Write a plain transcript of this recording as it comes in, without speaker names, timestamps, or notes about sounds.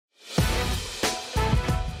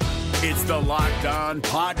It's the Locked On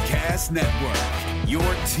Podcast Network, your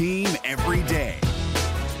team every day.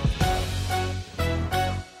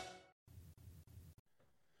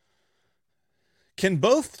 Can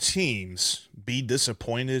both teams be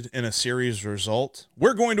disappointed in a series result?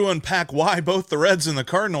 We're going to unpack why both the Reds and the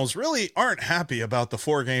Cardinals really aren't happy about the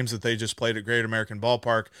 4 games that they just played at Great American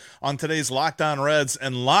Ballpark on today's Locked On Reds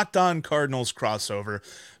and Locked On Cardinals crossover.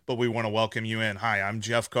 But we want to welcome you in. Hi, I'm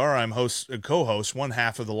Jeff Carr. I'm co-host, one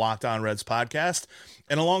half of the Locked On Reds podcast.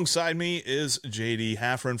 And alongside me is JD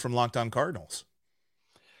Haffron from Locked On Cardinals.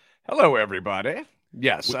 Hello, everybody.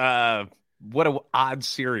 Yes, what an odd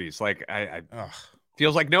series. Like, I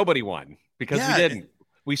feels like nobody won because we didn't.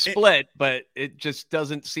 We split, but it just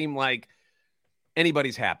doesn't seem like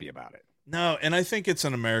anybody's happy about it. No, and I think it's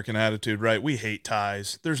an American attitude, right? We hate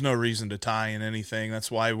ties. There's no reason to tie in anything.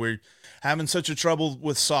 That's why we're having such a trouble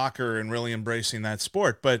with soccer and really embracing that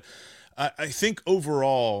sport. But I think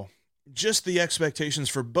overall, just the expectations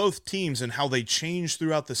for both teams and how they change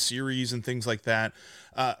throughout the series and things like that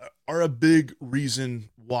are a big reason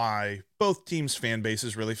why both teams' fan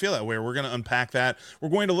bases really feel that way. We're going to unpack that. We're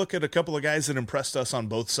going to look at a couple of guys that impressed us on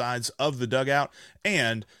both sides of the dugout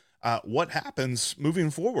and what happens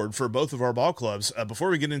moving forward for both of our ball clubs. Before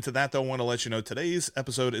we get into that, though, I want to let you know today's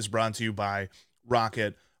episode is brought to you by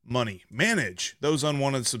Rocket Money. Manage those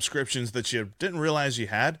unwanted subscriptions that you didn't realize you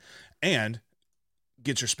had and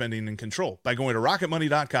get your spending in control by going to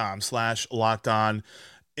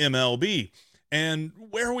rocketmoney.com/lockedonmlb. And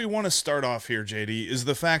where we want to start off here, JD, is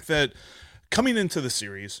the fact that coming into the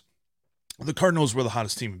series, the Cardinals were the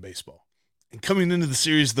hottest team in baseball. And coming into the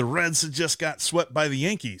series, the Reds had just got swept by the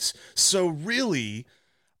Yankees. So really,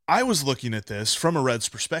 I was looking at this from a Reds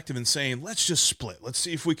perspective and saying, let's just split. Let's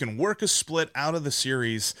see if we can work a split out of the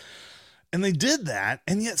series. And they did that,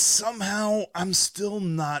 and yet somehow I'm still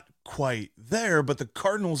not quite there, but the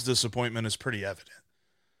Cardinals' disappointment is pretty evident.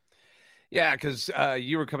 Yeah, because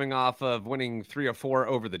you were coming off of winning 3 or 4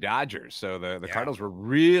 over the Dodgers. So the Cardinals were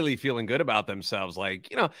really feeling good about themselves. Like,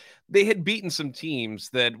 they had beaten some teams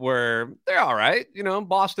that they're all right.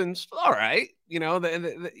 Boston's all right.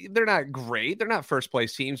 They're not great. They're not first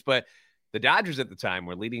place teams, but the Dodgers at the time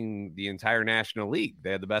were leading the entire National League.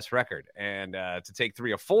 They had the best record. And to take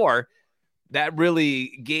 3 or 4, that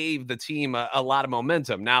really gave the team a lot of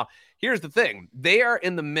momentum. Now, here's the thing. They're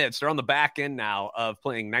on the back end now of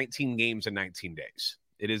playing 19 games in 19 days.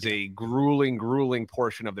 It is a grueling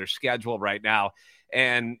portion of their schedule right now.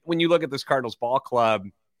 And when you look at this Cardinals ball club,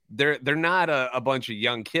 they're not a bunch of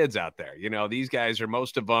young kids out there. These guys are,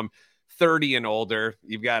 most of them, 30 and older.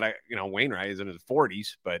 You've got, Wainwright is in his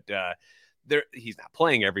 40s, but he's not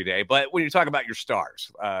playing every day. But when you talk about your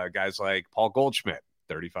stars, guys like Paul Goldschmidt,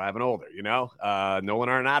 35 and older, Nolan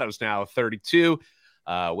Arenado's now 32.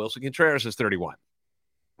 Wilson Contreras is 31.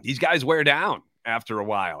 These guys wear down after a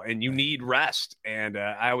while, and you need rest. And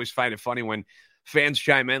I always find it funny when fans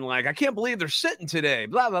chime in like, I can't believe they're sitting today,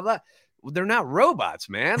 blah, blah, blah. Well, they're not robots,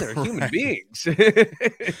 man. They're human beings.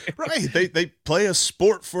 Right. They play a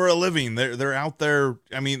sport for a living. They're out there.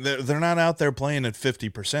 I mean, they're not out there playing at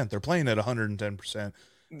 50%. They're playing at 110%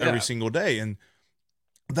 every single day. And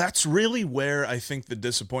that's really where I think the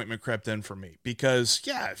disappointment crept in for me, because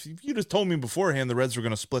if you just told me beforehand the Reds were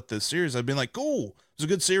going to split this series, I'd been like, cool, it was a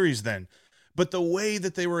good series then. But the way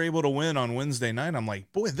that they were able to win on Wednesday night, I'm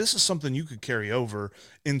like, boy, this is something you could carry over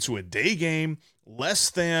into a day game, less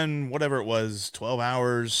than whatever it was, 12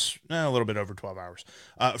 hours, a little bit over 12 hours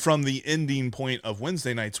from the ending point of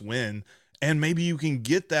Wednesday night's win. And maybe you can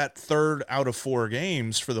get that 3rd out of 4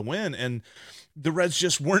 games for the win. And the Reds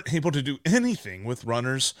just weren't able to do anything with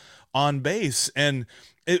runners on base. And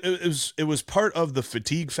it was part of the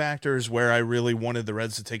fatigue factors where I really wanted the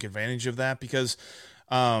Reds to take advantage of that, because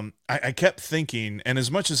I kept thinking, and as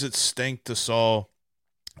much as it stank to saw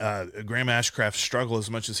Graham Ashcraft struggle as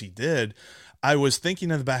much as he did, I was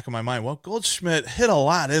thinking in the back of my mind, well, Goldschmidt hit a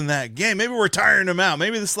lot in that game. Maybe we're tiring him out.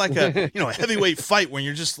 Maybe this is like a a heavyweight fight when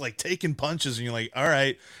you're just like taking punches and you're like, all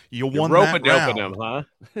right, you won that round. Him, huh?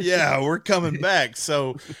 Yeah, we're coming back.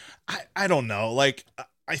 So I don't know. Like,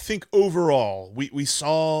 I think overall we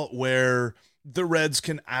saw where the Reds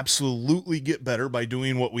can absolutely get better by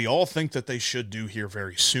doing what we all think that they should do here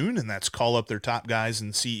very soon, and that's call up their top guys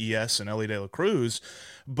in CES and Ellie De La Cruz.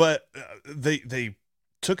 But they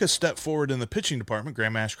took a step forward in the pitching department,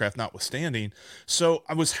 Graham Ashcraft notwithstanding. So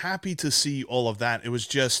I was happy to see all of that. It was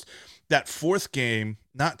just that 4th game,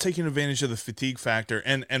 not taking advantage of the fatigue factor.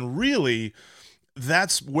 And really,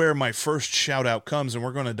 that's where my first shout out comes, and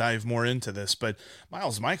we're going to dive more into this. But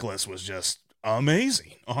Miles Michaelis was just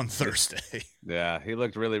amazing on Thursday. Yeah, he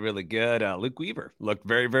looked really, really good. Luke Weaver looked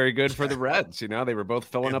very, very good for the Reds. They were both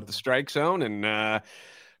filling up the strike zone, and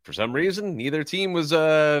for some reason, neither team was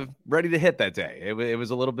ready to hit that day. It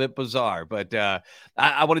was a little bit bizarre, but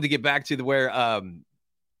I wanted to get back to where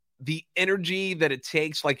the energy that it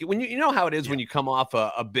takes, like when you know how it is when you come off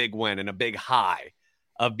a big win and a big high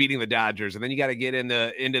of beating the Dodgers, and then you got to get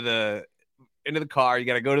into the car, you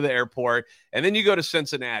got to go to the airport, and then you go to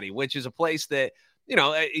Cincinnati, which is a place that,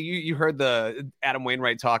 you heard the Adam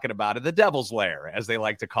Wainwright talking about it, the Devil's Lair, as they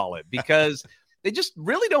like to call it, because they just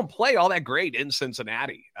really don't play all that great in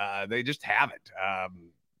Cincinnati. They just haven't.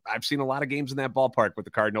 I've seen a lot of games in that ballpark with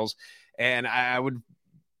the Cardinals, and I would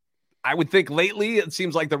think lately it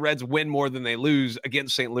seems like the Reds win more than they lose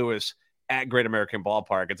against St. Louis at Great American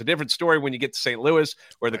Ballpark. It's a different story when you get to St. Louis,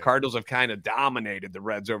 where the Cardinals have kind of dominated the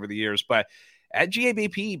Reds over the years. But at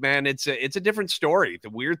GABP, man, it's a different story. The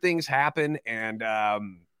weird things happen, and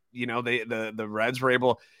the Reds were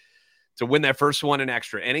able to win that first one in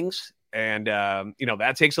extra innings. And,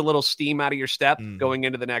 that takes a little steam out of your step going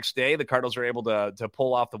into the next day. The Cardinals are able to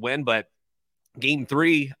pull off the win, but Game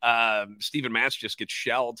 3, Steven Matz just gets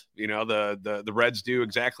shelled. The Reds do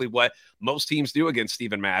exactly what most teams do against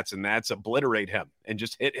Steven Matz, and that's obliterate him and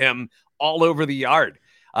just hit him all over the yard.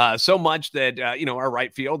 So much that, our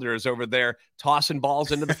right fielder is over there tossing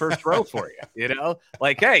balls into the first row for you,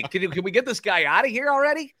 like, hey, can we get this guy out of here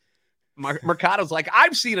already? Mercado's like,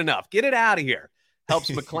 I've seen enough. Get it out of here. Helps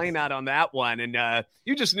McLean out on that one. And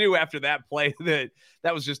you just knew after that play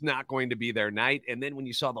that was just not going to be their night. And then when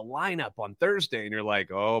you saw the lineup on Thursday and you're like,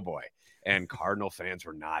 oh boy, and Cardinal fans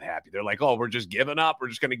were not happy. They're like, oh, we're just giving up. We're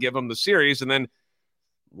just going to give them the series. And then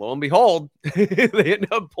lo and behold, they end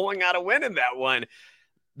up pulling out a win in that one.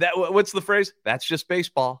 What's the phrase? That's just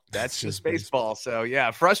baseball. That's just baseball. So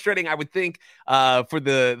yeah, frustrating. I would think for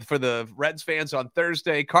the Reds fans on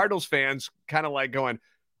Thursday, Cardinals fans kind of like going,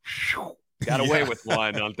 got away with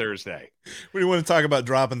one on Thursday. We want to talk about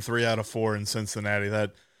dropping 3 out of 4 in Cincinnati.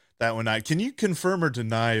 That one night. Can you confirm or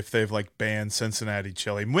deny if they've banned Cincinnati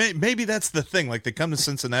chili? Maybe that's the thing. Like they come to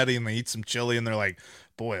Cincinnati and they eat some chili and they're like,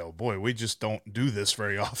 boy, oh boy, we just don't do this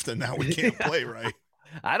very often. Now we can't play right.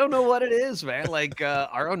 I don't know what it is, man.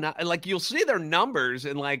 You'll see their numbers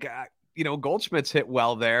and Goldschmidt's hit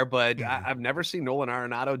well there, but I've never seen Nolan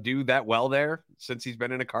Arenado do that well there since he's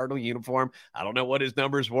been in a Cardinal uniform. I don't know what his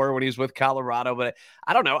numbers were when he was with Colorado, but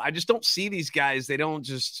I don't know. I just don't see these guys. They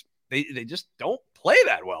just don't play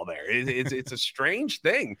that well there. It's a strange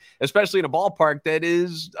thing, especially in a ballpark that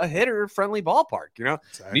is a hitter-friendly ballpark.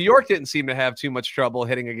 Exactly. New York didn't seem to have too much trouble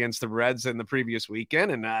hitting against the Reds in the previous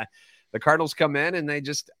weekend, and the Cardinals come in and they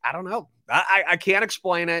just, I don't know. I can't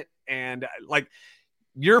explain it, and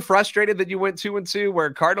you're frustrated that you went 2-2,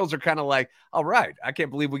 where Cardinals are kind of like, all right, I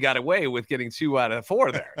can't believe we got away with getting 2 out of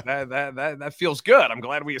 4 there. That feels good. I'm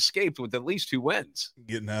glad we escaped with at least 2 wins.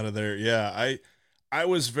 Getting out of there. Yeah. I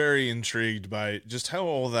was very intrigued by just how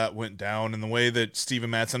all that went down and the way that Steven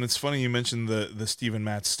Matz, and it's funny you mentioned the Steven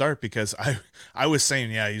Matz start, because I was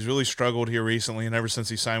saying, yeah, he's really struggled here recently and ever since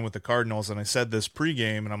he signed with the Cardinals. And I said this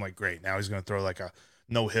pregame and I'm like, great, now he's going to throw like a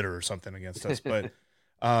no hitter or something against us. But,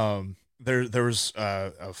 there was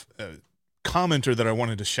a commenter that I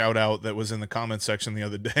wanted to shout out that was in the comment section the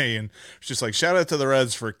other day, and it's just like, shout out to the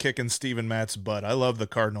Reds for kicking Steven Matt's butt. I love the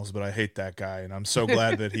Cardinals, but I hate that guy, and I'm so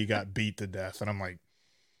glad that he got beat to death. And I'm like,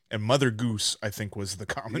 and Mother Goose, I think, was the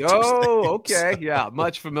commenter. Oh, okay. So. Yeah,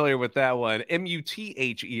 much familiar with that one. Muther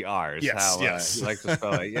is yes. You like to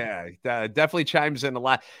spell it. Yeah, definitely chimes in a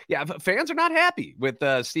lot. Yeah, fans are not happy with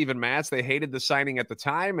Steven Matz. They hated the signing at the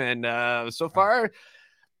time, and so far,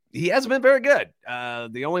 he hasn't been very good.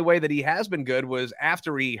 The only way that he has been good was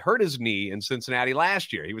after he hurt his knee in Cincinnati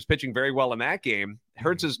last year. He was pitching very well in that game,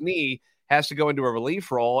 hurts his knee, has to go into a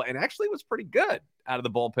relief role, and actually was pretty good out of the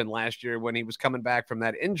bullpen last year when he was coming back from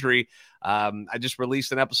that injury. I just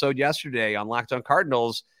released an episode yesterday on Locked On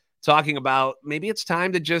Cardinals talking about maybe it's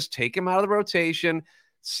time to just take him out of the rotation,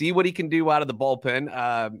 see what he can do out of the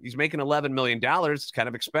bullpen. He's making $11 million. It's kind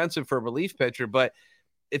of expensive for a relief pitcher, but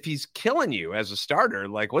if he's killing you as a starter,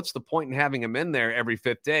 what's the point in having him in there every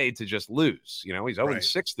 5th day to just lose? He's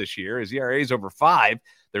 0-6 this year. His ERA is over 5.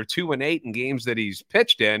 They're 2-8 in games that he's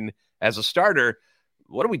pitched in as a starter.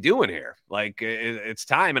 What are we doing here? It's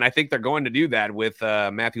time. And I think they're going to do that with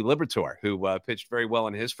Matthew Liberatore, who pitched very well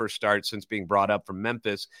in his first start since being brought up from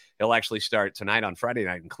Memphis. He'll actually start tonight on Friday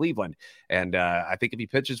night in Cleveland. And I think if he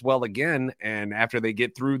pitches well again, and after they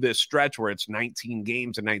get through this stretch where it's 19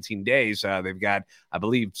 games in 19 days, they've got, I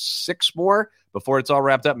believe, 6 more before it's all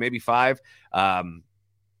wrapped up, maybe 5.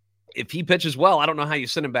 if he pitches well, I don't know how you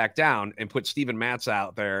send him back down and put Steven Matz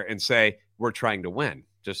out there and say, we're trying to win.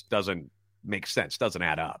 Just doesn't make sense. Doesn't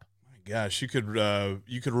add up. Gosh, you could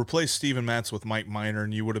replace Steven Matz with Mike Minor,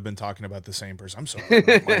 and you would have been talking about the same person. I'm sorry,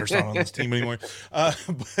 Mike Minor's not on this team anymore.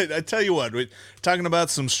 But I tell you what, talking about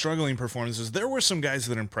some struggling performances, there were some guys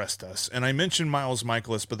that impressed us, and I mentioned Miles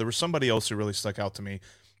Michaelis, but there was somebody else who really stuck out to me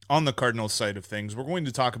on the Cardinals side of things. We're going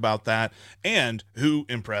to talk about that and who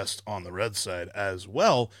impressed on the Reds side as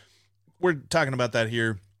well. We're talking about that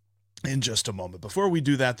here in just a moment. Before we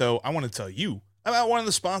do that, though, I want to tell you about one of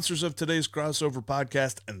the sponsors of today's crossover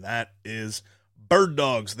podcast, and that is Bird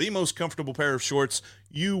Dogs, the most comfortable pair of shorts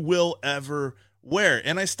you will ever wear.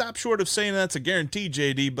 And I stop short of saying that's a guarantee,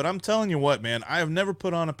 JD, but I'm telling you what, man, I have never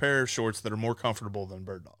put on a pair of shorts that are more comfortable than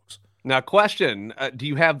Bird Dogs. Now, question, do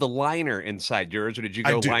you have the liner inside yours, or did you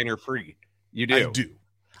go liner free? You do? I do.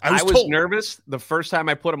 I was nervous the first time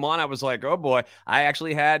I put them on. I was like, oh boy. I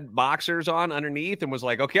actually had boxers on underneath and was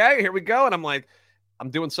like, okay, here we go. And I'm like, I'm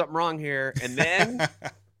doing something wrong here. And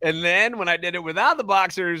then when I did it without the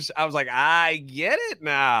boxers, I was like, I get it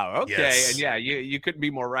now. Okay. Yes. And yeah, you couldn't be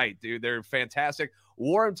more right, dude. They're fantastic.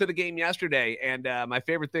 Wore them to the game yesterday. And my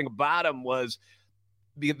favorite thing about them was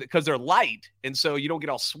because they're light. And so you don't get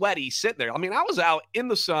all sweaty sitting there. I mean, I was out in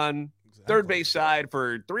the sun, third base side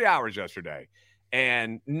for 3 hours yesterday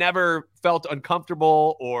and never felt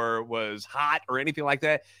uncomfortable or was hot or anything like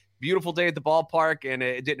that. Beautiful day at the ballpark, and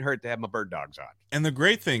it didn't hurt to have my Bird Dogs on. And the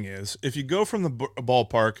great thing is, if you go from the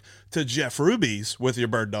ballpark to Jeff Ruby's with your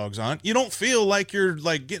Bird Dogs on, you don't feel like you're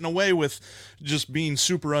like getting away with just being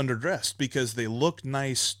super underdressed because they look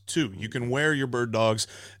nice too. You can wear your Bird Dogs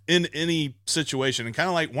in any situation. And kind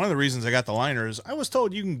of like one of the reasons I got the liner is I was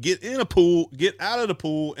told you can get in a pool, get out of the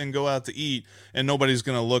pool, and go out to eat, and nobody's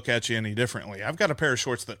going to look at you any differently. I've got a pair of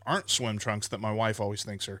shorts that aren't swim trunks that my wife always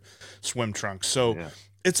thinks are swim trunks. So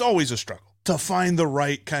it's always a struggle to find the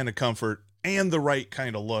right kind of comfort and the right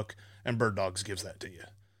kind of look, and Bird Dogs gives that to you.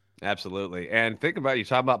 Absolutely. And think about it, you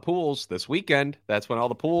talk about pools this weekend. That's when all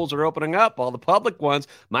the pools are opening up, all the public ones.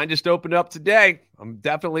 Mine just opened up today. I'm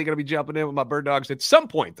definitely going to be jumping in with my Bird Dogs at some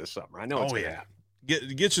point this summer. I know it's going to happen.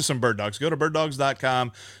 Get you some Bird Dogs. Go to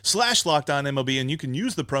birddogs.com/LockedOnMLB, and you can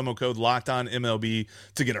use the promo code LockedOnMLB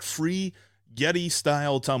to get a free Yeti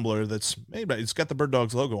style tumbler that's made by, it's got the Bird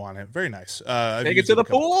Dogs logo on it. Very nice. Take it to the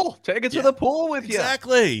pool. Take it to the pool with you.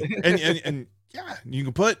 Exactly. and yeah, you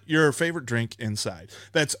can put your favorite drink inside.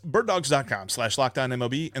 That's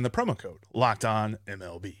birddogs.com/LockedOnMLB and the promo code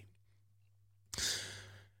LockedOnMLB.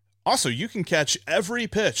 Also, you can catch every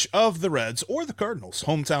pitch of the Reds or the Cardinals'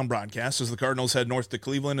 hometown broadcast as the Cardinals head north to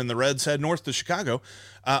Cleveland and the Reds head north to Chicago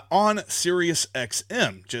on Sirius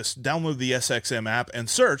XM. Just download the SXM app and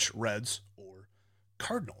search Reds or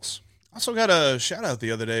Cardinals. Also got a shout out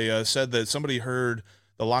the other day, said that somebody heard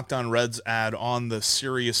the Locked On Reds ad on the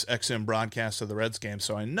Sirius XM broadcast of the Reds game.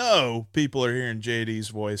 So I know people are hearing JD's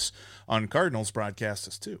voice on Cardinals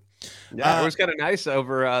broadcasts too. Yeah, it was kind of nice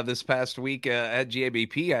over this past week at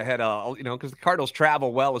GABP. I had because the Cardinals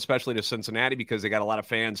travel well, especially to Cincinnati, because they got a lot of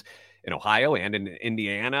fans in Ohio and in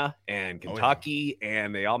Indiana and Kentucky,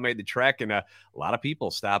 and they all made the trek, and a lot of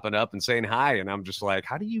people stopping up and saying hi. And I'm just like,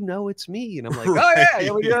 how do you know it's me? And I'm like, we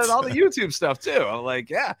got all the YouTube stuff too. I'm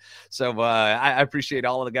like, yeah. So I appreciate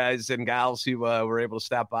all of the guys and gals who were able to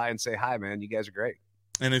stop by and say hi, man. You guys are great.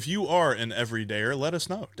 And if you are an everydayer, let us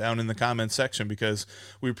know down in the comments section, because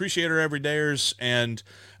we appreciate our everydayers. And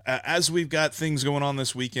as we've got things going on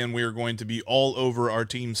this weekend, we are going to be all over our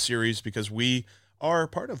team series because we are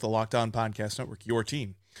part of the Locked On Podcast Network, your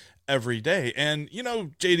team every day. And,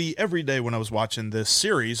 JD, every day when I was watching this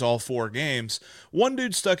series, all 4 games, one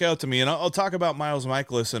dude stuck out to me, and I'll talk about Miles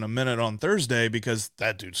Michaelis in a minute on Thursday because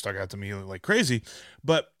that dude stuck out to me like crazy.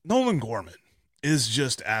 But Nolan Gorman is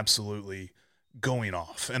just absolutely going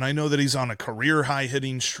off, and I know that he's on a career high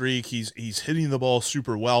hitting streak. He's hitting the ball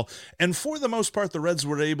super well, and for the most part the Reds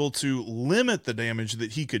were able to limit the damage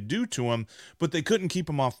that he could do to him, but they couldn't keep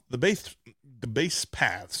him off the base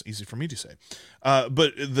paths. Easy for me to say,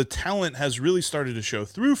 but the talent has really started to show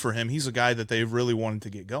through for him. He's a guy that they've really wanted to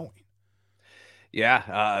get going.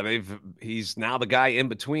 Yeah, he's now the guy in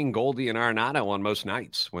between Goldie and Arenado on most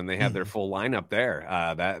nights when they have their full lineup there.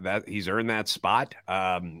 That he's earned that spot.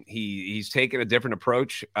 He's taken a different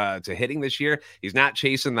approach to hitting this year. He's not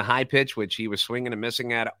chasing the high pitch, which he was swinging and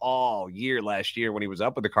missing at all year last year when he was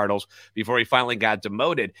up with the Cardinals before he finally got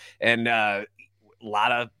demoted. And a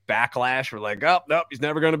lot of backlash. We're like, oh, nope, he's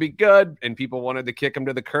never going to be good. And people wanted to kick him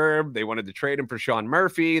to the curb. They wanted to trade him for Sean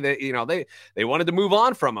Murphy. They wanted to move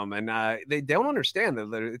on from him. And they don't understand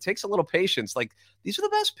that it takes a little patience. Like, these are the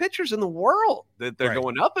best pitchers in the world that they're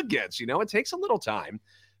going up against. It takes a little time.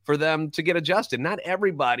 for them to get adjusted. Not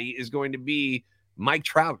everybody is going to be Mike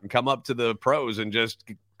Trout and come up to the pros and just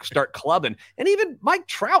start clubbing. And even Mike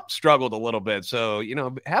Trout struggled a little bit. So,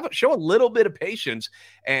 show a little bit of patience.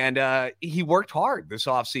 And he worked hard this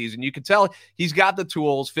offseason. You can tell he's got the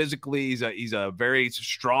tools physically. He's a very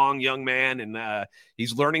strong young man. And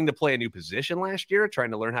he's learning to play a new position last year,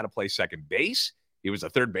 trying to learn how to play second base. He was a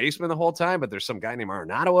third baseman the whole time, but there's some guy named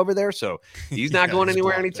Arenado over there. So he's not going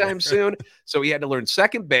anywhere anytime soon. So he had to learn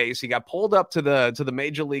second base. He got pulled up to the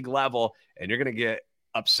major league level, and you're going to get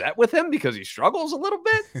upset with him because he struggles a little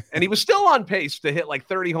bit. And he was still on pace to hit like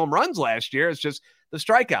 30 home runs last year. It's just the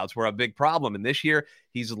strikeouts were a big problem. And this year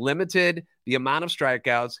he's limited the amount of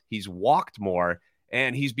strikeouts. He's walked more,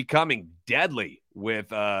 and he's becoming deadly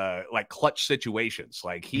with like clutch situations.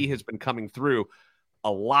 Like he has been coming through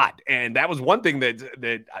a lot. And that was one thing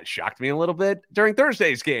that shocked me a little bit during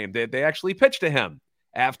Thursday's game, that they actually pitched to him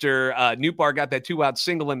after Nootbaar got that 2-out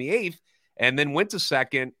single in the 8th and then went to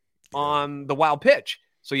second on the wild pitch.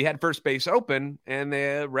 So he had first base open, and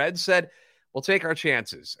the Reds said, we'll take our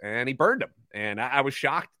chances. And he burned him. And I was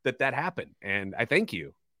shocked that happened. And I thank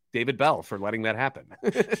you, David Bell, for letting that happen.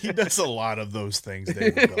 He does a lot of those things,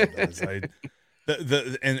 David Bell does.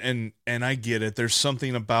 And I get it. There's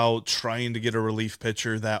something about trying to get a relief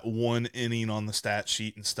pitcher that one inning on the stat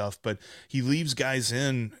sheet and stuff, but he leaves guys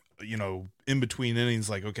in between innings,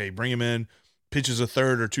 like, okay, bring him in, pitches a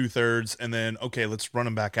third or 2/3, and then, okay, let's run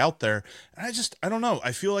him back out there. And I don't know.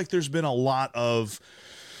 I feel like there's been a lot of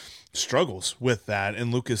struggles with that,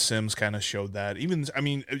 and Lucas Sims kind of showed that.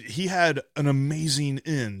 He had an amazing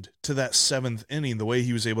end to that 7th inning, the way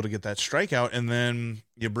he was able to get that strikeout, and then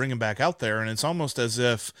you bring him back out there, and it's almost as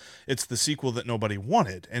if it's the sequel that nobody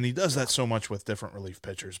wanted, and he does that so much with different relief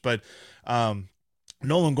pitchers. But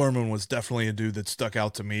Nolan Gorman was definitely a dude that stuck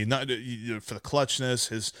out to me, not for the clutchness,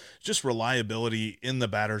 his just reliability in the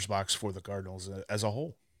batter's box for the Cardinals as a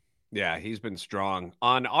whole. Yeah, he's been strong.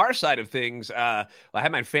 On our side of things, I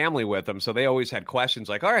had my family with them, so they always had questions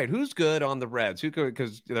like, all right, who's good on the Reds? Who could,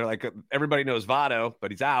 because they're like, everybody knows Votto,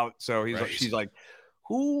 but he's out. So she's like,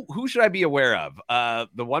 who should I be aware of?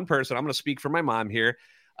 The one person, I'm going to speak for my mom here.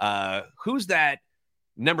 Who's that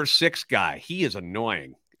number 6 guy? He is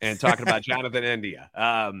annoying. And talking about Jonathan India.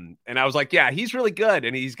 And I was like, yeah, he's really good,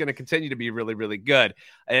 and he's going to continue to be really, really good.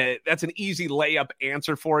 That's an easy layup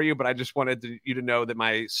answer for you, but I just wanted you to know that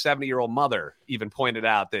my 70-year-old mother even pointed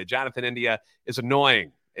out that Jonathan India is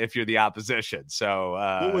annoying if you're the opposition. So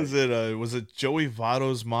what was it? Was it Joey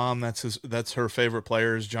Votto's mom? That's her favorite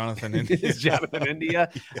player is Jonathan India. Jonathan India.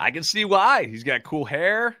 Yeah. I can see why. He's got cool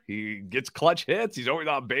hair. He gets clutch hits. He's always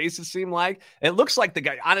on base, it seemed like. It looks like the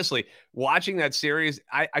guy, honestly, watching that series,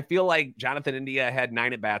 I feel like Jonathan India had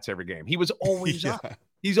 9 at-bats every game. He was always up.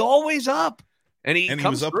 He's always up. And he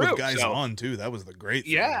was up with guys on, too. That was the great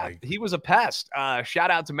thing. Yeah, he was a pest. Shout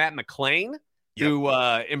out to Matt McClain, who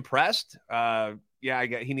impressed.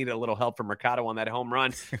 He needed a little help from Mercado on that home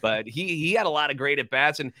run, but he had a lot of great at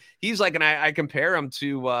bats, and he's like, and I compare him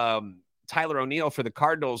to Tyler O'Neill for the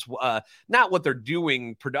Cardinals. Not what they're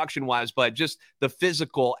doing production wise, but just the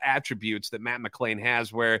physical attributes that Matt McClain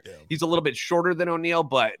has, where he's a little bit shorter than O'Neill,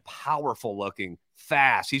 but powerful looking,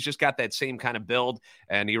 fast. He's just got that same kind of build,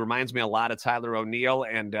 and he reminds me a lot of Tyler O'Neill.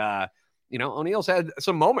 And O'Neill's had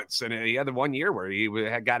some moments, and he had the one year where he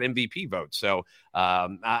had got MVP votes. So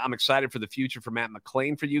I'm excited for the future for Matt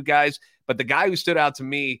McClain for you guys. But the guy who stood out to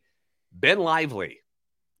me, Ben Lively.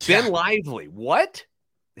 Yeah. Ben Lively, what?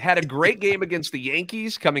 Had a great game against the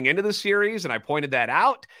Yankees coming into the series, and I pointed that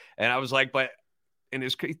out. And I was like, but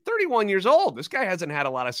he's 31 years old. This guy hasn't had a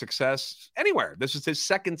lot of success anywhere. This is his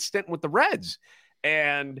second stint with the Reds.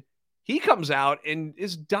 And he comes out and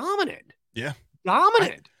is dominant. Yeah.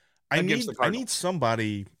 Dominant. I need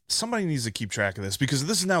somebody needs to keep track of this, because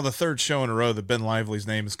this is now the 3rd show in a row that Ben Lively's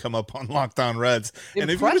name has come up on Locked On Reds. Impressive. And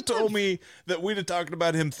if you'd have told me that we'd have talked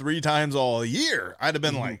about him 3 times all year, I'd have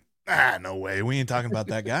been like, no way. We ain't talking about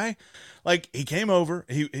that guy. Like, he came over.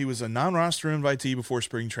 He was a non-roster invitee before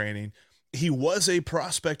spring training. He was a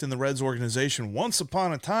prospect in the Reds organization. Once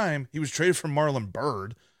upon a time, he was traded from Marlon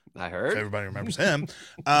Byrd. I heard. If everybody remembers him.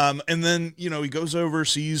 And then, he goes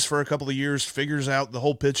overseas for a couple of years, figures out the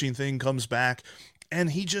whole pitching thing, comes back,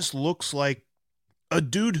 and he just looks like a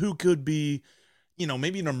dude who could be,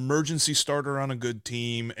 maybe an emergency starter on a good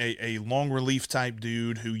team, a long relief type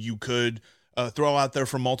dude who you could throw out there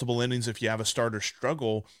for multiple innings if you have a starter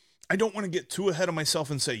struggle. I don't want to get too ahead of myself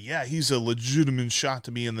and say, yeah, he's a legitimate shot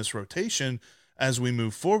to be in this rotation as we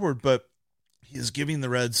move forward, but he is giving the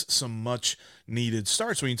Reds some much needed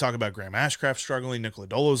starts. When you talk about Graham Ashcraft struggling, Nick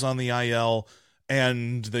Lodolo's on the IL,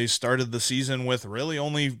 And they started the season with really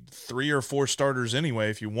only 3 or 4 starters anyway,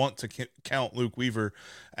 if you want to count Luke Weaver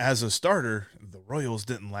as a starter. The Royals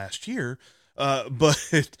didn't last year.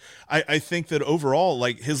 But I think that overall,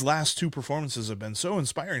 like, his last 2 performances have been so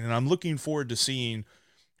inspiring, and I'm looking forward to seeing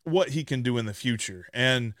what he can do in the future.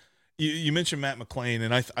 And you mentioned Matt McLain,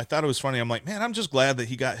 and I thought it was funny. I'm like, man, I'm just glad that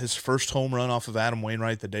he got his first home run off of Adam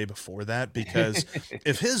Wainwright the day before that, because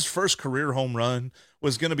if his first career home run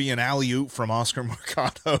was going to be an alley-oop from Oscar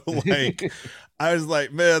Mercado, like, I was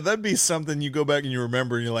like, man, that'd be something you go back and you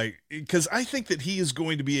remember, and you're like, because I think that he is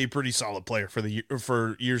going to be a pretty solid player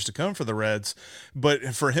for years to come for the Reds.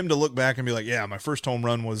 But for him to look back and be like, yeah, my first home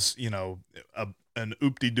run was, an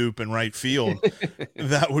oop-de-doop in right field,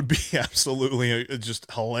 that would be absolutely just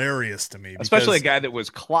hilarious to me. Especially a guy that was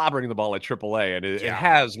clobbering the ball at AAA, and it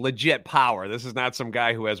has legit power. This is not some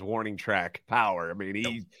guy who has warning track power. I mean,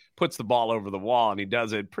 he puts the ball over the wall, and he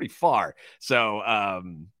does it pretty far. So,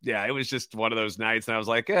 it was just one of those nights, and I was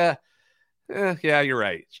like, yeah, you're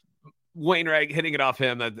right. Wainwright hitting it off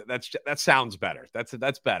him, that sounds better.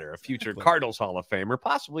 That's better. A future Cardinals Hall of Famer,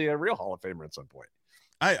 possibly a real Hall of Famer at some point.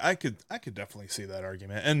 I could definitely see that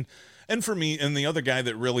argument. And for me, and the other guy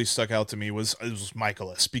that really stuck out to me was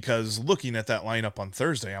Michaelis, because looking at that lineup on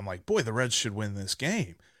Thursday, I'm like, boy, the Reds should win this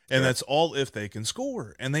game. And that's all if they can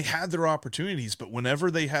score. And they had their opportunities, but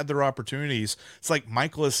whenever they had their opportunities, it's like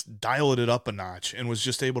Michaelis dialed it up a notch and was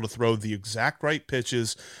just able to throw the exact right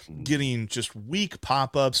pitches, getting just weak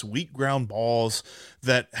pop-ups, weak ground balls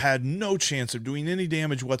that had no chance of doing any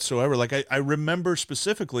damage whatsoever. Like, I remember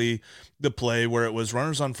specifically the play where it was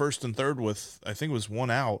runners on first and third with, I think it was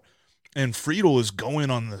 1 out, and Friedel is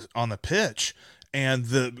going on the pitch, and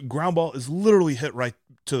the ground ball is literally hit right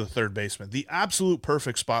to the third baseman, the absolute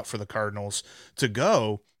perfect spot for the Cardinals to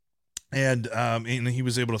go. And he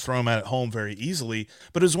was able to throw him at home very easily.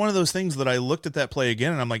 But it was one of those things that I looked at that play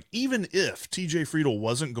again, and I'm like, even if TJ Friedel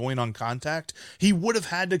wasn't going on contact, he would have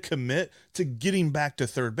had to commit to getting back to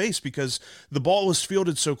third base, because the ball was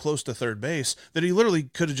fielded so close to third base that he literally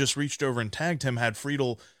could have just reached over and tagged him had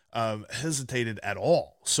Friedel hesitated at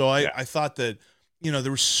all. So I thought that,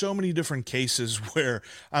 there were so many different cases where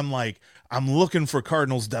I'm like, I'm looking for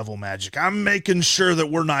Cardinals devil magic. I'm making sure that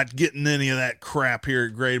we're not getting any of that crap here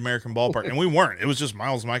at Great American Ballpark. And we weren't. It was just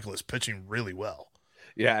Miles Michaelis pitching really well.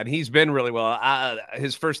 Yeah, and he's been really well.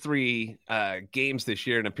 His first 3 games this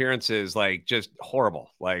year and appearances, like, just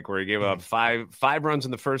horrible. Like, where he gave up five runs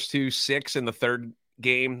in the first 2, 6 in the third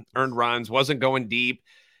game, earned runs, wasn't going deep,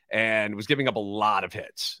 and was giving up a lot of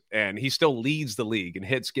hits. And he still leads the league in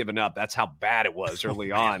hits given up. That's how bad it was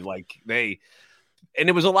early on. Like, and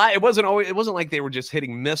it was a lot. It wasn't like they were just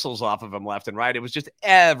hitting missiles off of him left and right. It was just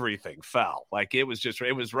everything fell. Like, it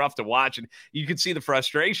was rough to watch. And you could see the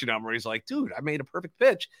frustration on him, where he's like, dude, I made a perfect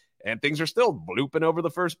pitch and things are still blooping over the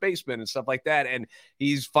first baseman and stuff like that. And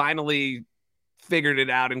he's finally figured it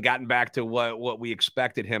out and gotten back to what we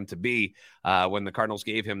expected him to be when the Cardinals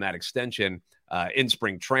gave him that extension in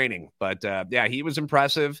spring training. But he was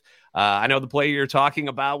impressive. I know the play you're talking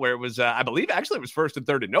about where it was, I believe actually it was first and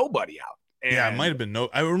third and nobody out. And, it might have been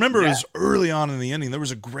I remember it was early on in the inning. There was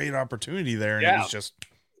a great opportunity there, and it was just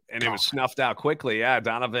it was snuffed out quickly. Yeah,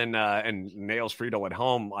 Donovan and nails Friedel at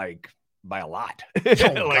home like by a lot.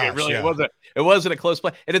 It wasn't a close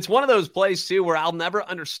play. And it's one of those plays too where I'll never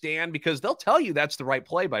understand, because they'll tell you that's the right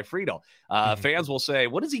play by Friedel. Fans will say,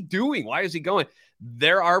 what is he doing? Why is he going?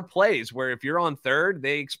 There are plays where if you're on third,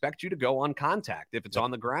 they expect you to go on contact if it's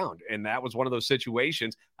on the ground. And that was one of those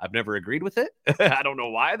situations. I've never agreed with it. I don't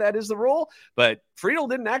know why that is the rule, but Friedel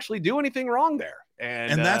didn't actually do anything wrong there.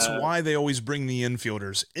 And that's why they always bring the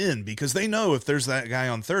infielders in, because they know if there's that guy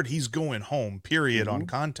on third, he's going home, period, on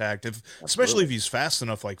contact, especially if he's fast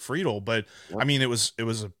enough like Friedel. But, I mean, it was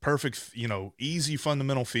a perfect, easy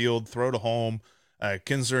fundamental field, throw to home.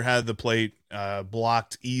 Kinsler had the plate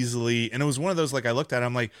blocked easily, and it was one of those, like, I looked at it,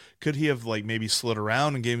 I'm like, could he have, like, maybe slid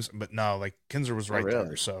around in games? But no, like, Kinsler was right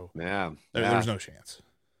there, so there's no chance.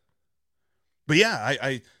 But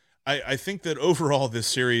yeah, I think that overall this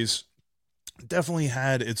series definitely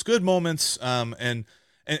had its good moments, and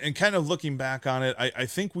kind of looking back on it, I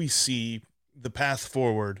think we see the path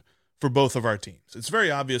forward for both of our teams. It's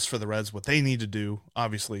very obvious for the Reds what they need to do,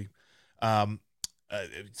 obviously.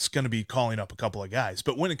 It's going to be calling up a couple of guys.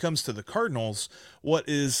 But when it comes to the Cardinals, what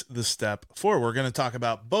is the step forward? We're going to talk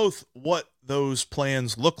about both what those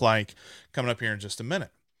plans look like coming up here in just a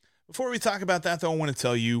minute. Before we talk about that, though, I want to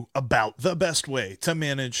tell you about the best way to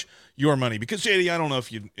manage your money. Because, JD, I don't know if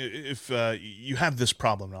you have this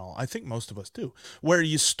problem at all. I think most of us do. Where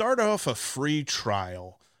you start off a free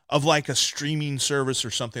trial of like a streaming service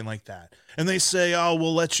or something like that. And they say, oh,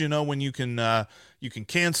 we'll let you know when you can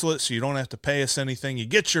cancel it so you don't have to pay us anything. You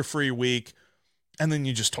get your free week. And then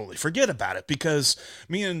you just totally forget about it, because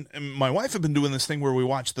me and my wife have been doing this thing where we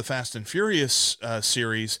watch the Fast and Furious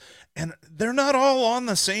series, and they're not all on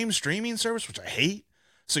the same streaming service, which I hate.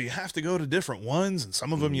 So you have to go to different ones, and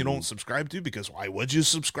some of them you don't subscribe to, because why would you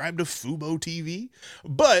subscribe to Fubo TV?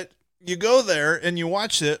 But you go there and you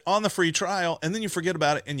watch it on the free trial, and then you forget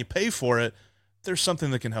about it and you pay for it. There's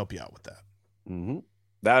something that can help you out with that. Mm-hmm.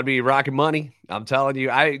 That would be Rocket Money. I'm telling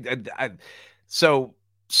you. So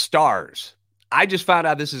Stars. I just found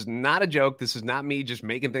out this is not a joke. This is not me just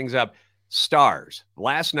making things up. Stars.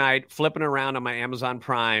 Last night, flipping around on my Amazon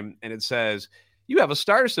Prime, and it says, you have a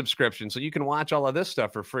Stars subscription, so you can watch all of this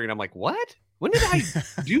stuff for free. And I'm like, what? When did I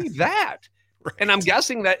do that? Right. And I'm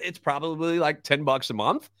guessing that it's probably like $10 a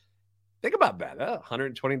month. Think about that.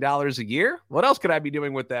 $120 a year. What else could I be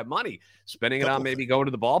doing with that money? Spending it on maybe going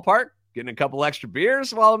to the ballpark, getting a couple extra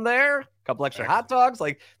beers while I'm there, a couple extra hot dogs.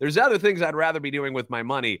 Like, there's other things I'd rather be doing with my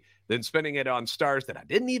money than spending it on Stars that I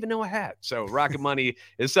didn't even know I had. So Rocket Money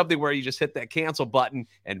is something where you just hit that cancel button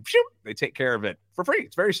and shoot, they take care of it for free.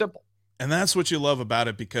 It's very simple. And that's what you love about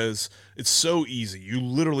it, because it's so easy. You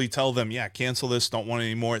literally tell them, yeah, cancel this, don't want it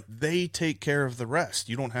anymore. They take care of the rest.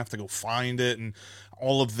 You don't have to go find it and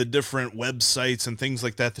all of the different websites and things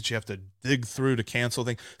like that you have to dig through to cancel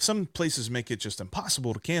things. Some places make it just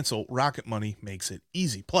impossible to cancel. Rocket Money makes it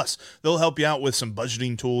easy. Plus, they'll help you out with some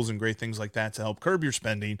budgeting tools and great things like that to help curb your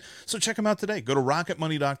spending. So check them out today. Go to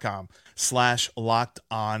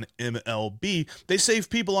rocketmoney.com/LockedOnMLB. They save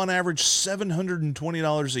people on average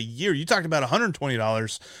 $720 a year. You talked about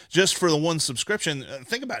 $120 just for the one subscription.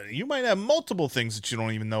 Think about it. You might have multiple things that you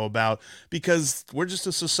don't even know about, because we're just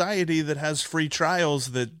a society that has free trials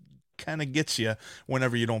that kind of gets you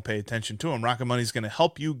whenever you don't pay attention to them. Rocket Money is going to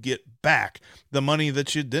help you get back the money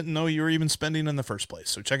that you didn't know you were even spending in the first place.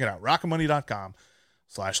 So check it out.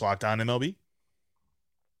 rocketmoney.com/LockedOnMLB.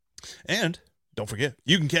 And don't forget,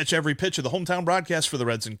 you can catch every pitch of the hometown broadcast for the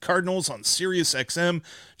Reds and Cardinals on Sirius XM.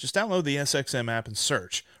 Just download the SXM app and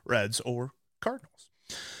search Reds or Cardinals.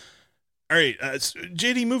 All right,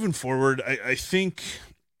 JD, moving forward, I think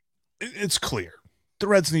it's clear. The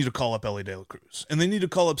Reds need to call up Elly De La Cruz, and they need to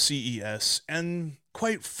call up CES. And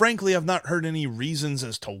quite frankly, I've not heard any reasons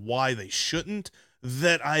as to why they shouldn't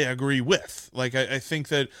that I agree with. Like, I think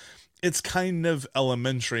that it's kind of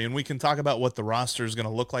elementary, and we can talk about what the roster is going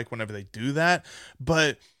to look like whenever they do that.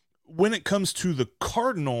 But when it comes to the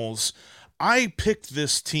Cardinals, I picked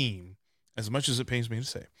this team, as much as it pains me to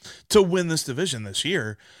say, to win this division this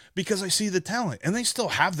year, because I see the talent, and they still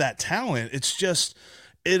have that talent. It's just,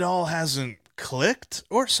 it all hasn't clicked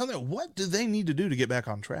or something. What do they need to do to get back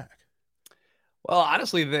on track? Well,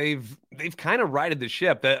 honestly, they've kind of righted the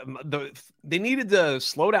ship. They needed to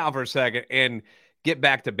slow down for a second and get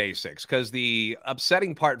back to basics, because the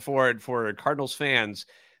upsetting part for Cardinals fans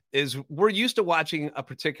is we're used to watching a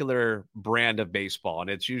particular brand of baseball,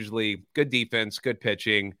 and it's usually good defense, good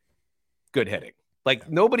pitching, good hitting.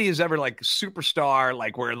 Like, nobody is ever like superstar,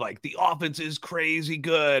 like where like the offense is crazy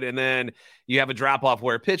good, and then you have a drop off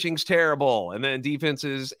where pitching's terrible, and then defense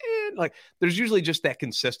is like, there's usually just that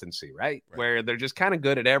consistency, right? Where they're just kind of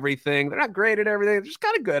good at everything. They're not great at everything. They're just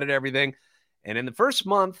kind of good at everything. And in the first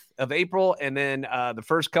month of April, and then the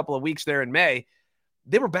first couple of weeks there in May,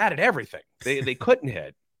 they were bad at everything. They couldn't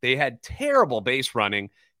hit. They had terrible base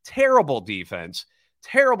running, terrible defense,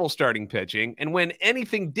 terrible starting pitching, and when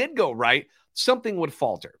anything did go right, something would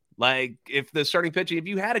falter. Like, if the starting pitching, if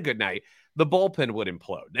you had a good night, the bullpen would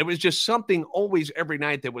implode. There was just something always every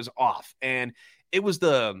night that was off. And it was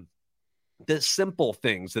the simple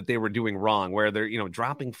things that they were doing wrong, where they're,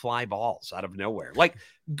 dropping fly balls out of nowhere. Like,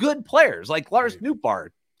 good players, like Lars Nootbaar,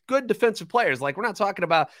 good defensive players. Like, we're not talking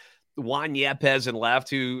about Juan Yepes in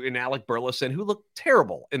left and Alec Burleson, who look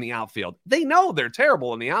terrible in the outfield. They know they're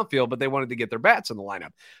terrible in the outfield, but they wanted to get their bats in the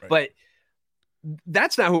lineup. Right. But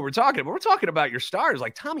that's not who we're talking about. We're talking about your stars.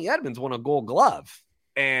 Like, Tommy Edmonds won a Gold Glove,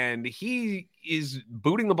 and he is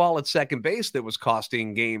booting the ball at second base that was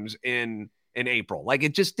costing games in April. Like,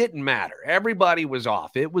 it just didn't matter. Everybody was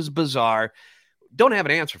off. It was bizarre. Don't have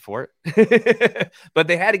an answer for it, but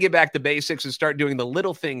they had to get back to basics and start doing the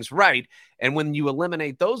little things right. And when you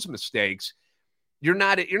eliminate those mistakes, you're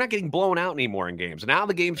not getting blown out anymore in games. Now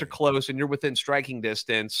the games are close and you're within striking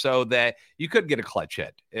distance, so that you could get a clutch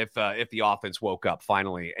hit if the offense woke up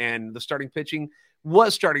finally. And the starting pitching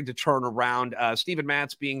was starting to turn around. Steven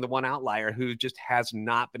Matz being the one outlier who just has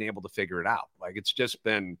not been able to figure it out. Like, it's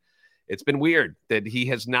been weird that he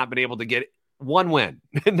has not been able to get one win,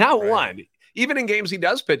 not one. Even in games he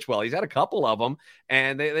does pitch well, he's had a couple of them,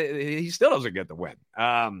 and he still doesn't get the win.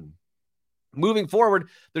 Moving forward,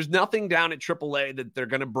 there's nothing down at AAA that they're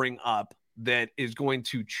going to bring up that is going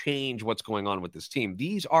to change what's going on with this team.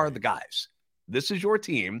 These are the guys. This is your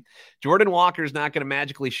team. Jordan Walker is not going to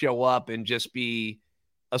magically show up and just be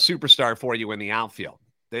a superstar for you in the outfield.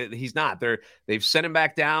 He's not. They've sent him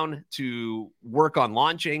back down to work on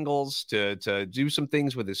launch angles, to do some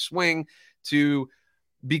things with his swing, to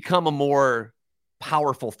become a more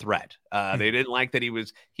powerful threat. They didn't like that he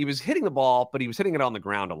was hitting the ball, but he was hitting it on the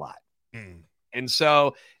ground a lot. And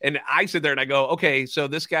so, and I sit there and I go, okay, so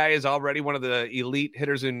this guy is already one of the elite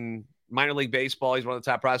hitters in minor league baseball. He's one of the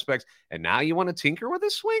top prospects. And now you want to tinker with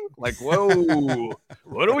his swing? Like, whoa,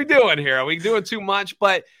 what are we doing here? Are we doing too much?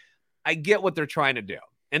 But I get what they're trying to do.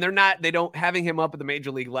 And having him up at the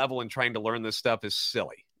major league level and trying to learn this stuff is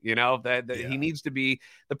silly. You know, that he needs to be.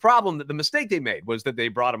 The problem, that the mistake they made was that they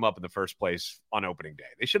brought him up in the first place on opening day.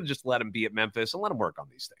 They should have just let him be at Memphis and let him work on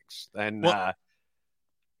these things. And,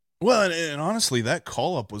 well, and honestly, that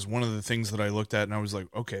call-up was one of the things that I looked at, and I was like,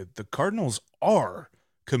 okay, the Cardinals are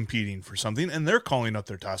competing for something, and they're calling up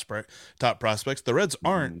their top prospects. The Reds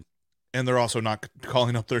aren't, and they're also not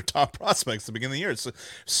calling up their top prospects at the beginning of the year. It's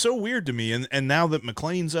so weird to me. And now that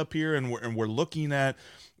McLean's up here, and we're looking at,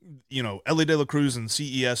 Ellie De La Cruz and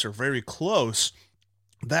CES are very close,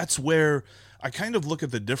 that's where I kind of look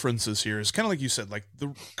at the differences here. It's kind of like you said, like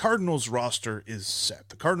the Cardinals roster is set.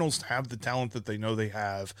 The Cardinals have the talent that they know they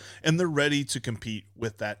have, and they're ready to compete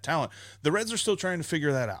with that talent. The Reds are still trying to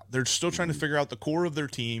figure that out. They're still trying to figure out the core of their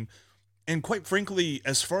team. And quite frankly,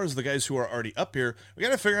 as far as the guys who are already up here, we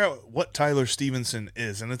got to figure out what Tyler Stevenson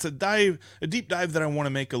is. And it's a deep dive that I want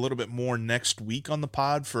to make a little bit more next week on the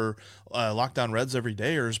pod for Lockdown Reds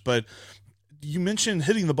Everydayers. But you mentioned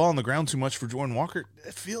hitting the ball on the ground too much for Jordan Walker.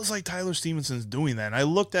 It feels like Tyler Stevenson's doing that. And I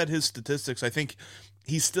looked at his statistics. I think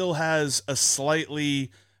he still has a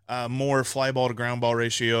slightly more fly ball to ground ball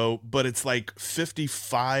ratio, but it's like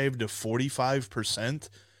 55 to 45%.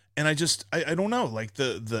 And I don't know, like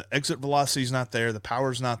the exit velocity is not there. The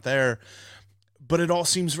power's not there, but it all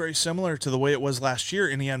seems very similar to the way it was last year.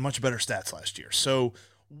 And he had much better stats last year. So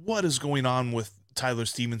what is going on with Tyler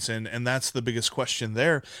Stevenson? And that's the biggest question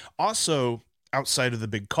there. Also, outside of the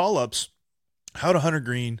big call-ups, how do Hunter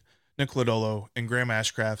Green, Nick Lodolo, and Graham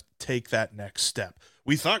Ashcraft take that next step?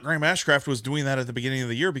 We thought Graham Ashcraft was doing that at the beginning of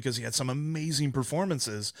the year because he had some amazing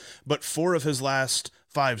performances, but 4 of his last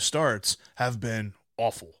 5 starts have been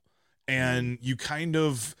awful. And you kind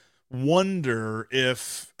of wonder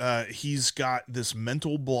if he's got this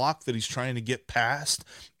mental block that he's trying to get past.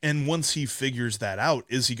 And once he figures that out,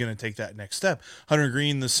 is he going to take that next step? Hunter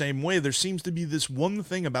Green, the same way. There seems to be this one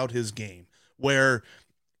thing about his game where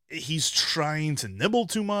he's trying to nibble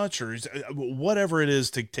too much, or whatever it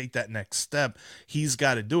is to take that next step. He's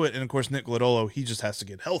got to do it. And of course, Nick Lodolo, he just has to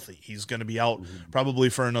get healthy. He's going to be out probably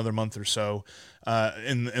for another month or so.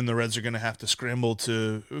 And the Reds are going to have to scramble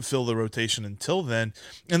to fill the rotation until then.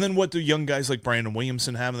 And then what do young guys like Brandon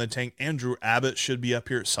Williamson have in the tank? Andrew Abbott should be up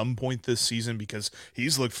here at some point this season because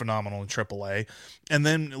he's looked phenomenal in AAA. And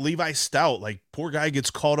then Levi Stout, like, poor guy gets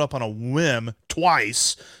called up on a whim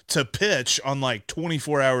twice to pitch on like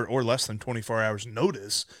 24 hours or less than 24 hours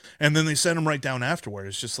notice. And then they send him right down afterward.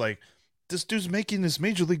 It's just like, this dude's making his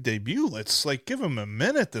major league debut. Let's like give him a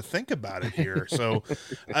minute to think about it here. So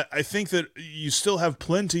I think that you still have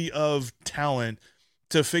plenty of talent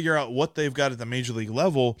to figure out what they've got at the major league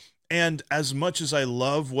level. And as much as I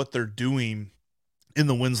love what they're doing in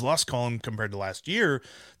the wins-loss column compared to last year,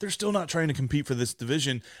 they're still not trying to compete for this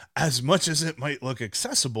division as much as it might look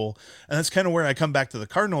accessible. And that's kind of where I come back to the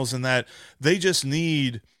Cardinals, in that they just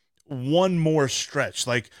need one more stretch,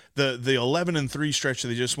 like the 11-3 stretch that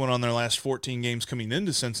they just went on their last 14 games coming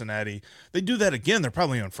into Cincinnati. They do that again, they're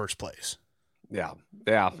probably on first place. Yeah.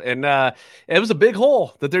 And it was a big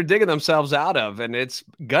hole that they're digging themselves out of, and it's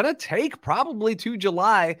gonna take probably to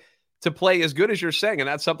July to play as good as you're saying. And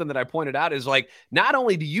that's something that I pointed out, is like, not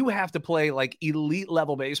only do you have to play like elite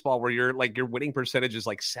level baseball where your winning percentage is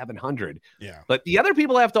like 700, but the other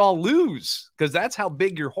people have to all lose, because that's how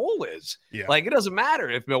big your hole is. Like, it doesn't matter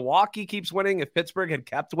if Milwaukee keeps winning, if Pittsburgh had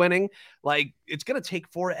kept winning, like, it's going to take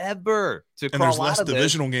forever to crawl out of this. And there's less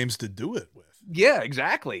divisional games to do it with. Yeah,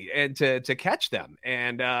 exactly. And to catch them.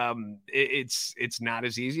 And it's not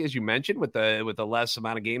as easy as you mentioned with the less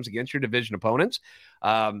amount of games against your division opponents.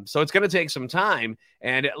 So it's going to take some time.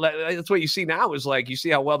 And that's what you see now, is like, you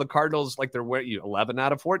see how well the Cardinals, like, they're 11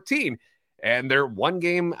 out of 14 and they're 1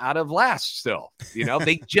 game out of last still.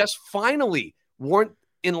 They just finally weren't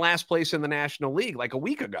in last place in the National League like a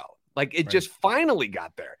week ago. Like, it just finally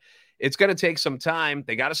got there. it's going to take some time.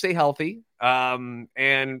 They got to stay healthy, and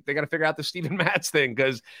they got to figure out the Steven Matz thing,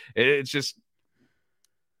 because it's just,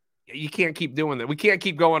 you can't keep doing that. We can't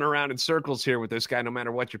keep going around in circles here with this guy, no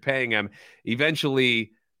matter what you're paying him.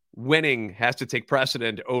 Eventually, winning has to take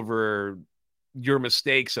precedent over your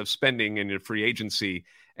mistakes of spending in your free agency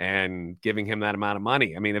and giving him that amount of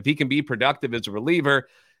money. I mean, if he can be productive as a reliever,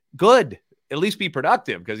 good. At least be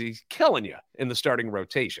productive, because he's killing you in the starting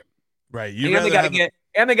rotation. Right. And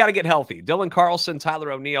they got to get healthy. Dylan Carlson,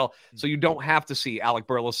 Tyler O'Neill, so you don't have to see Alec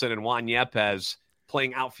Burleson and Juan Yepez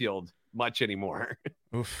playing outfield much anymore.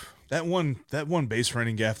 Oof. That one base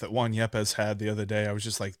running gaff that Juan Yepez had the other day, I was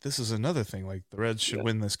just like, this is another thing. Like, the Reds should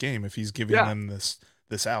win this game if he's giving them this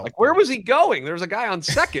out. Like, where was he going? There was a guy on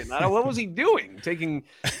second. What was he doing? Taking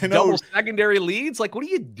double secondary leads? Like, what are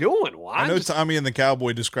you doing, Juan? I know Tommy and the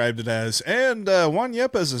Cowboy described it as, and Juan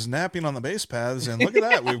Yepez is napping on the base paths, and look at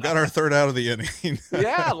that, we've got our third out of the inning.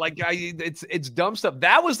 Yeah, like, it's dumb stuff.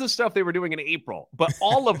 That was the stuff they were doing in April, but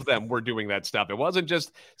all of them were doing that stuff. It wasn't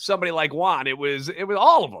just somebody like Juan. It was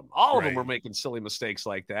all of them. All of them were making silly mistakes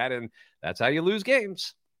like that, and that's how you lose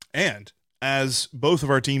games. And as both of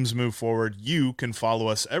our teams move forward, you can follow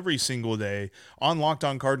us every single day on Locked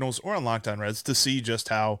On Cardinals or on Locked On Reds to see just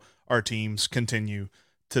how our teams continue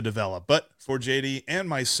to develop. But for JD and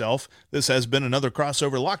myself, this has been another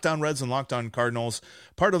crossover, Locked On Reds and Locked On Cardinals,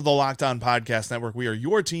 part of the Locked On Podcast Network. We are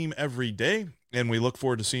your team every day, and we look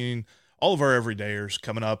forward to seeing all of our everydayers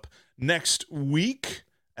coming up next week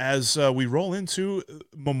as we roll into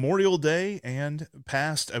Memorial Day and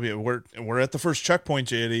past. I mean, we're at the first checkpoint,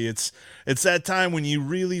 JD. It's that time when you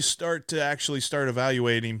really start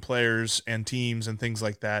evaluating players and teams and things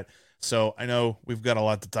like that. So I know we've got a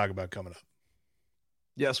lot to talk about coming up.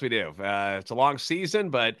 Yes, we do. It's a long season,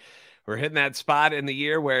 but we're hitting that spot in the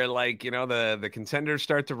year where, like, the contenders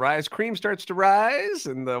start to rise, cream starts to rise,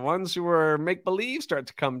 and the ones who are make-believe start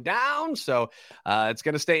to come down. So it's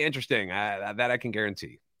going to stay interesting. That I can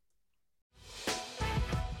guarantee.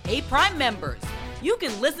 Hey, Prime members, you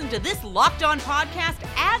can listen to this Locked On podcast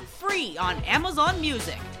ad-free on Amazon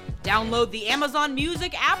Music. Download the Amazon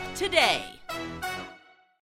Music app today.